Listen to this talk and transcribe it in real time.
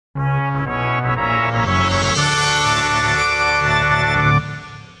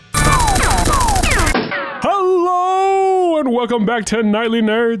welcome back to Nightly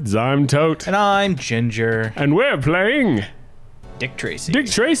Nerds. I'm Tote. And I'm Ginger. And we're playing Dick Tracy. Dick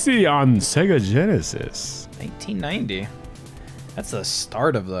Tracy on Sega Genesis. 1990. That's the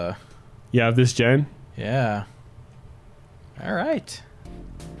start of the... Yeah, of this gen? Yeah. Alright.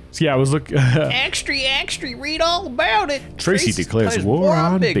 So yeah, I was looking... extra, read all about it. Tracy declares plays war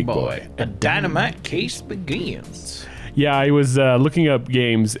on Big Boy. A dynamite case begins. Yeah, I was looking up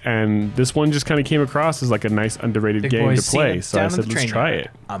games, and this one just kind of came across as like a nice underrated Big game Boy's to play. seen it So I down in said, the let's train try yard.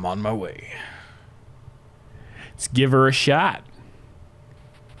 it. I'm on my way. Let's give her a shot.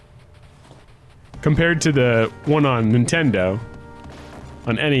 Compared to the one on Nintendo,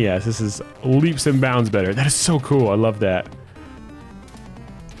 on NES, this is leaps and bounds better. That is so cool. I love that.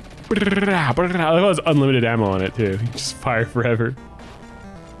 I love how there's unlimited ammo on it too. You just fire forever.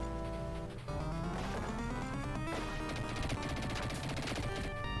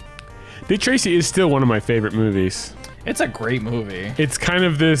 Dick Tracy is still one of my favorite movies. It's a great movie. It's kind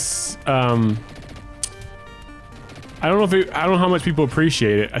of this. I don't know how much people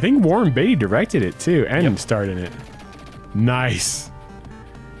appreciate it. I think Warren Beatty directed it too, and starred in it. Nice.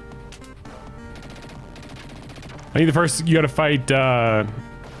 I think the first you got to fight.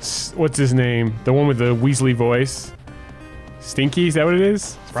 What's his name? The one with the Weasley voice. Stinky, is that what it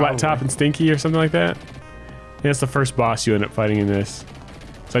is? Probably. Flat Top and Stinky or something like that. Yeah, that's the first boss you end up fighting in this.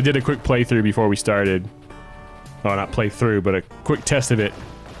 So I did a quick playthrough before we started. Oh, not playthrough, but a quick test of it.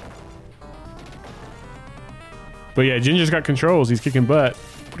 But yeah, Ginger's got controls. He's kicking butt.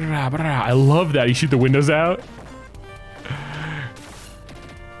 I love that. He shoot the windows out.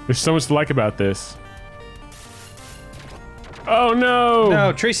 There's so much to like about this. Oh no!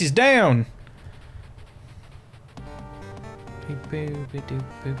 No, Tracy's down.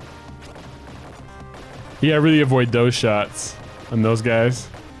 Yeah, really avoid those shots on those guys.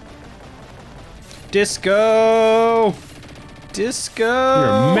 Disco! Disco! You're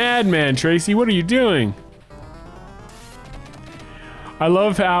a madman, Tracy. What are you doing? I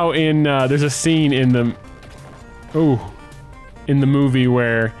love how in there's a scene in the movie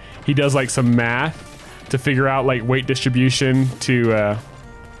where he does like some math to figure out like weight distribution to I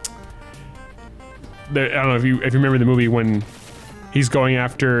don't know if you remember the movie when he's going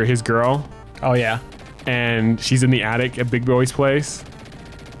after his girl. Oh yeah. And she's in the attic at Big Boy's place.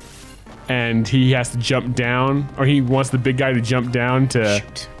 And he has to jump down, or he wants the big guy to jump down to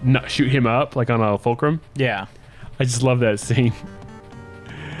shoot him up, like on a fulcrum. Yeah. I just love that scene.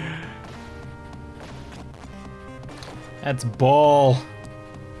 That's bull.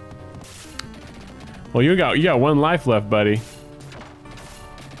 Well, you got one life left, buddy.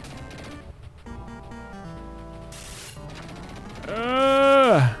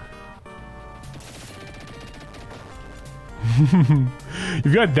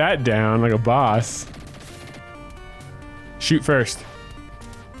 You've got that down like a boss. Shoot first.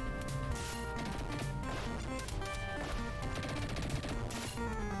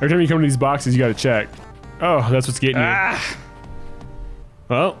 Every time you come to these boxes, you gotta check. Oh, that's what's getting you.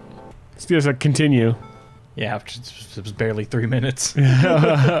 Well, let's just continue. Yeah, it was barely 3 minutes.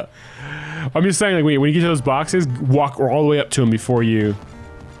 I'm just saying, like, when you get to those boxes, walk all the way up to them before you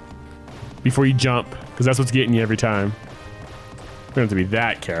jump, because that's what's getting you every time. We don't have to be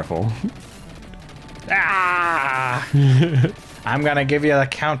that careful. I'm gonna give you the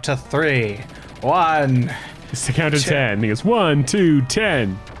count to 3. 1. It's the count to 10. I think it's 1, 2,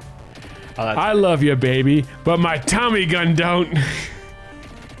 10. Oh, I love you, baby, but my Tommy gun don't.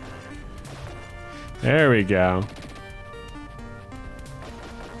 There we go.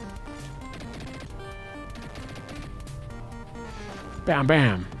 Bam,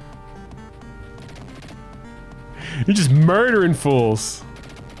 bam. You're just murdering fools.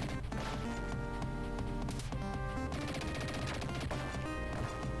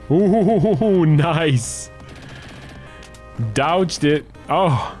 Ooh, nice. Dodged it.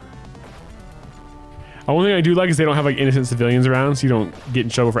 Oh. One thing I do like is they don't have like innocent civilians around, so you don't get in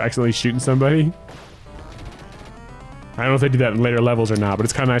trouble for accidentally shooting somebody. I don't know if they do that in later levels or not, but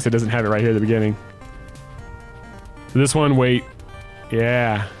it's kind of nice it doesn't have it right here at the beginning. So this one, wait.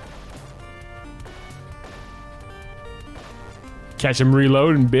 Yeah. Catch him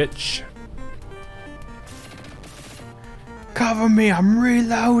reloading, bitch. Cover me, I'm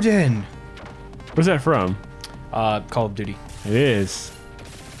reloading. Where's that from? Call of Duty. It is.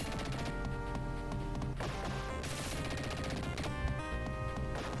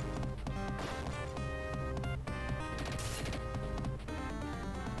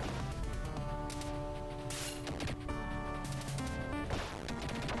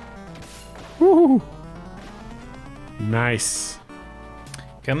 Woo! Nice.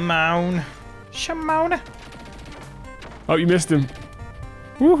 Come on. Shimona. Oh, you missed him.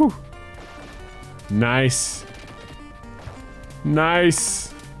 Woohoo. Nice.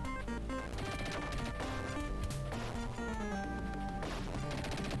 Nice.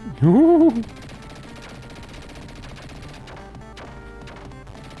 Woo.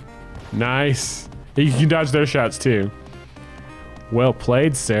 Nice. You can dodge their shots too. Well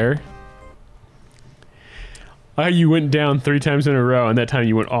played, sir. You went down 3 times in a row, and that time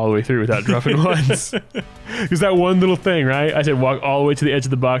you went all the way through without dropping once. Because that one little thing, right? I said walk all the way to the edge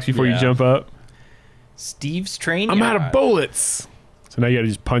of the box before you jump up. Steve's train. I'm out of bullets. So now you gotta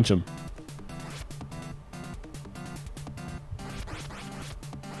just punch them.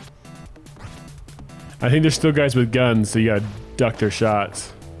 I think there's still guys with guns, so you gotta duck their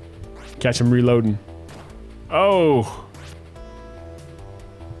shots. Catch them reloading. Oh!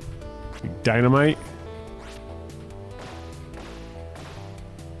 Dynamite.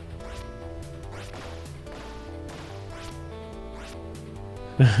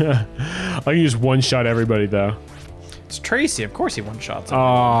 I can just one-shot everybody, though. It's Tracy. Of course he one-shots.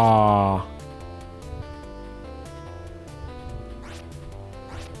 Aww.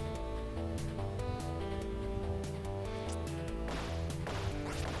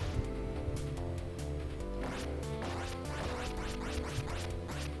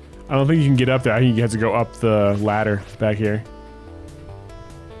 I don't think you can get up there. I think you have to go up the ladder back here.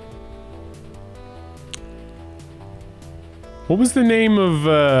 What was the name of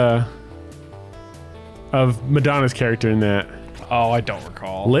Madonna's character in that? Oh, I don't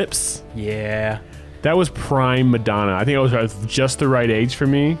recall. Lips? Yeah. That was prime Madonna. I think it was just the right age for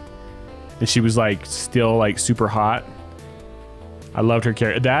me. And she was like still like super hot. I loved her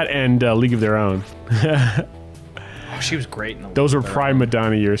character. That and League of Their Own. Oh, she was great in the Those were prime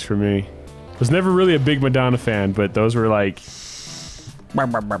Madonna years for me. I was never really a big Madonna fan, but those were like... I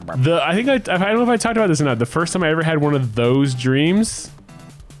don't know if I talked about this or not. The first time I ever had one of those dreams,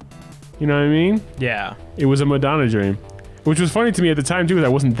 you know what I mean? Yeah. It was a Madonna dream, which was funny to me at the time too, because I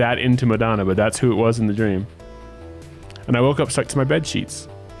wasn't that into Madonna, but that's who it was in the dream. And I woke up stuck to my bed sheets.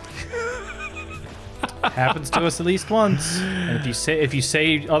 Happens to us at least once. And if you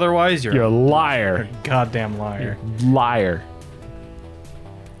say otherwise, you're a liar. You're a goddamn liar. Liar.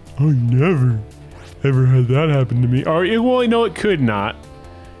 I never ever had that happen to me. Or well, no, it could not.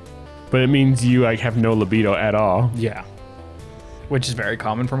 But it means you like have no libido at all. Yeah. Which is very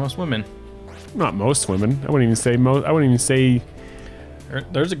common for most women. Not most women. I wouldn't even say most. I wouldn't even say.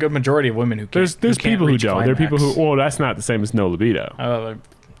 There's a good majority of women who can't. There's people who don't. Climax. There are people who. Well, that's not the same as no libido.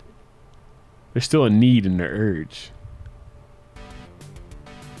 There's still a need and an urge.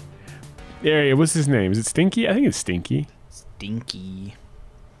 Yeah, what's his name? Is it Stinky? I think it's Stinky. Stinky.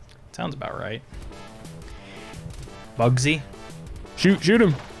 Sounds about right. Bugsy? Shoot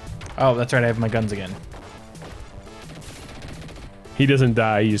him. Oh, that's right. I have my guns again. He doesn't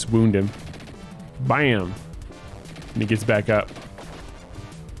die. You just wound him. Bam. And he gets back up.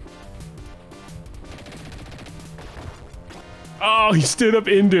 Oh, he stood up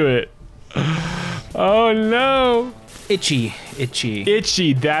into it. Oh no. Itchy.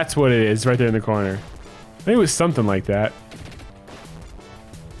 Itchy, that's what it is, right there in the corner. I think it was something like that.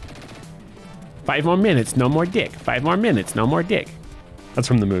 5 more minutes, no more dick. 5 more minutes, no more dick. That's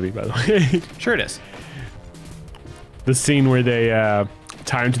from the movie, by the way. Sure it is. The scene where they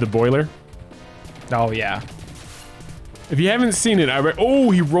tie him to the boiler. Oh, yeah. If you haven't seen it,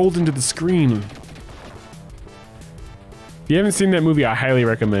 oh, he rolled into the screen. If you haven't seen that movie, I highly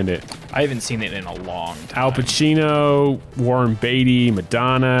recommend it. I haven't seen it in a long time. Al Pacino, Warren Beatty,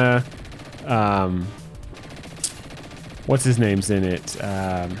 Madonna. What's his name's in it?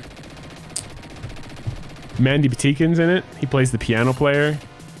 Mandy Patinkin's in it. He plays the piano player.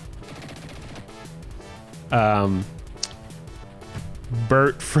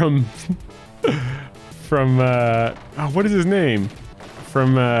 Bert from what is his name?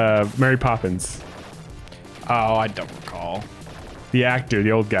 From Mary Poppins. Oh, I don't recall. The actor,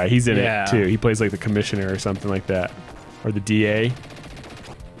 the old guy, he's in it too. He plays like the commissioner or something like that. Or the DA.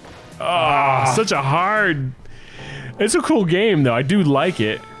 Oh, such a hard... It's a cool game though. I do like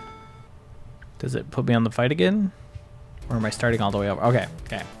it. Does it put me on the fight again? Or am I starting all the way over? Okay.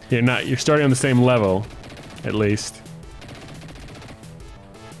 You're starting on the same level, at least.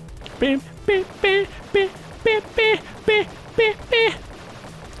 I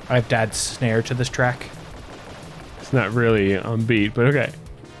have Dad's snare to this track. It's not really on beat, but okay.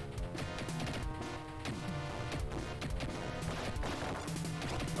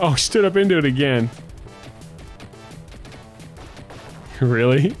 Oh, stood up into it again.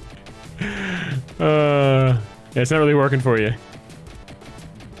 Really? Yeah, it's not really working for you.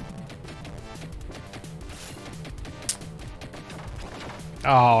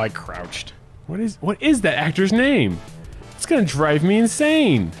 Oh, I crouched. What is that actor's name? It's gonna drive me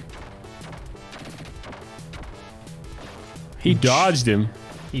insane. He dodged him.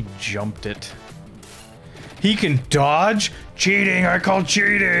 He jumped it. He can dodge? Cheating, I call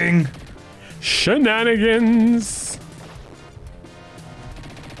cheating. Shenanigans.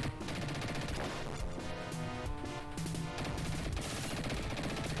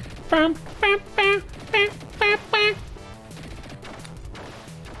 Bam, bam, bam, bam, bam, bam.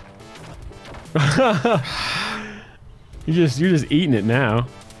 You're just eating it now.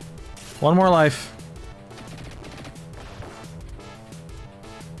 One more life.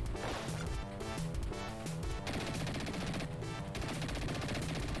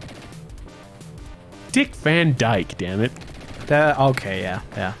 Dick Van Dyke, damn it. Okay,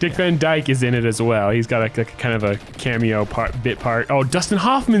 yeah. Dick Van Dyke is in it as well. He's got a kind of a cameo bit part. Oh, Dustin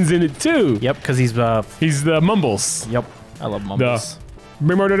Hoffman's in it too. Yep, because he's the Mumbles. Yep, I love Mumbles.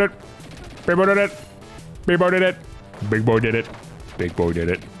 Big boy did it. Big boy did it. Big boy did it. Big boy did it. Big boy did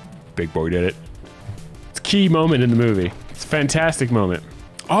it. Big boy did it. It's a key moment in the movie. It's a fantastic moment.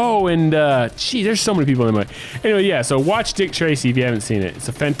 Oh, and gee, there's so many people in the movie. Anyway, yeah. So watch Dick Tracy if you haven't seen it. It's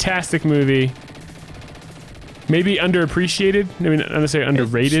a fantastic movie. Maybe underappreciated. Maybe not necessarily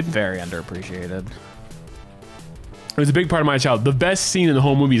underrated. It's very underappreciated. It was a big part of my childhood. The best scene in the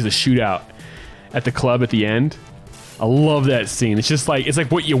whole movie is the shootout at the club at the end. I love that scene. It's just like, it's like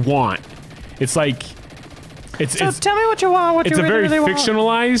what you want. It's like, it's tell me what you want. What it's you a very really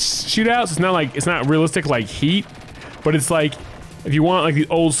fictionalized shootout. So it's not like, it's not realistic like Heat, but it's like, if you want like the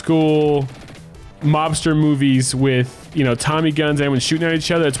old school mobster movies with, you know, Tommy guns, everyone shooting at each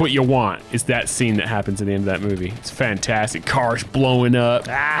other, that's what you want. It's that scene that happens at the end of that movie. It's fantastic. Cars blowing up.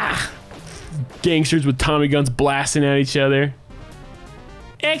 Ah! Gangsters with Tommy guns blasting at each other.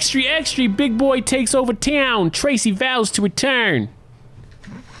 Extra, extra, big boy takes over town. Tracy vows to return.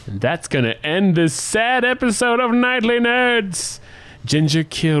 And that's gonna end this sad episode of Nightly Nerds. Ginger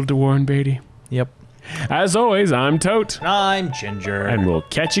killed Warren Beatty. Yep. As always, I'm Tote. I'm Ginger. And we'll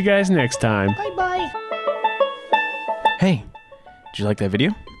catch you guys next time. Bye-bye. Hey, did you like that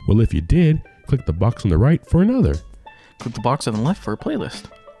video? Well, if you did, click the box on the right for another. Click the box on the left for a playlist.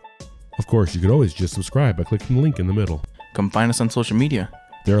 Of course, you could always just subscribe by clicking the link in the middle. Come find us on social media.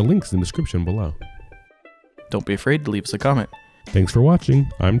 There are links in the description below. Don't be afraid to leave us a comment. Thanks for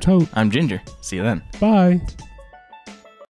watching. I'm Tote. I'm Ginger. See you then. Bye.